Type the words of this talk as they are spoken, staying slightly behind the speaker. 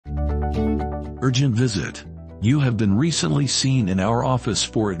Urgent visit. You have been recently seen in our office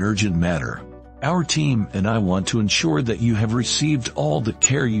for an urgent matter. Our team and I want to ensure that you have received all the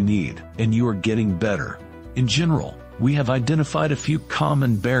care you need and you are getting better. In general, we have identified a few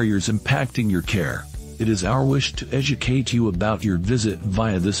common barriers impacting your care. It is our wish to educate you about your visit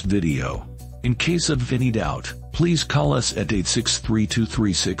via this video. In case of any doubt, please call us at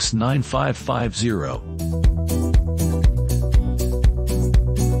 863-236-9550.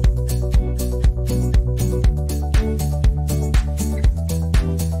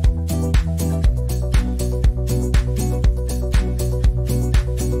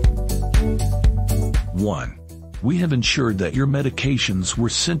 1. We have ensured that your medications were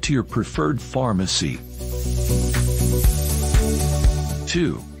sent to your preferred pharmacy.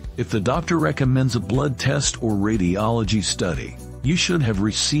 2. If the doctor recommends a blood test or radiology study, you should have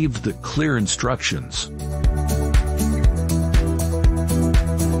received the clear instructions.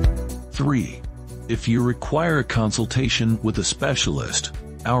 3. If you require a consultation with a specialist,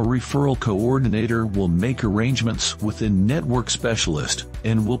 our referral coordinator will make arrangements with a network specialist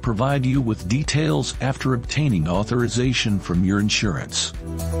and will provide you with details after obtaining authorization from your insurance.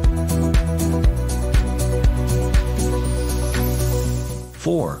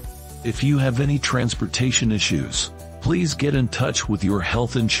 4. If you have any transportation issues, please get in touch with your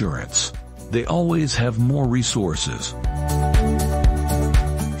health insurance. They always have more resources.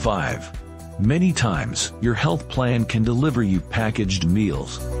 5. Many times, your health plan can deliver you packaged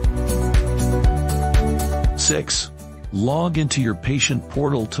meals. 6. Log into your patient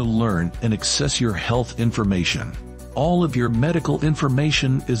portal to learn and access your health information. All of your medical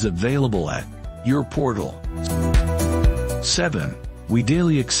information is available at your portal. 7. We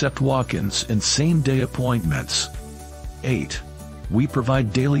daily accept walk-ins and same-day appointments. 8. We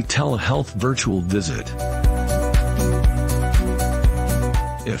provide daily telehealth virtual visit.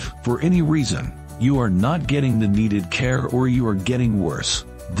 If, for any reason, you are not getting the needed care or you are getting worse,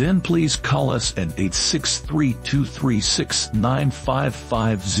 then please call us at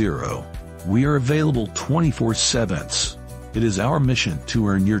 863-236-9550. We are available 24/7. It is our mission to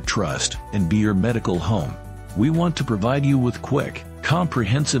earn your trust and be your medical home. We want to provide you with quick,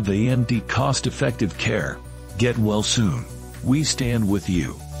 comprehensive and cost-effective care. Get well soon. We stand with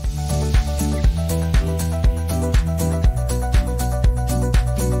you.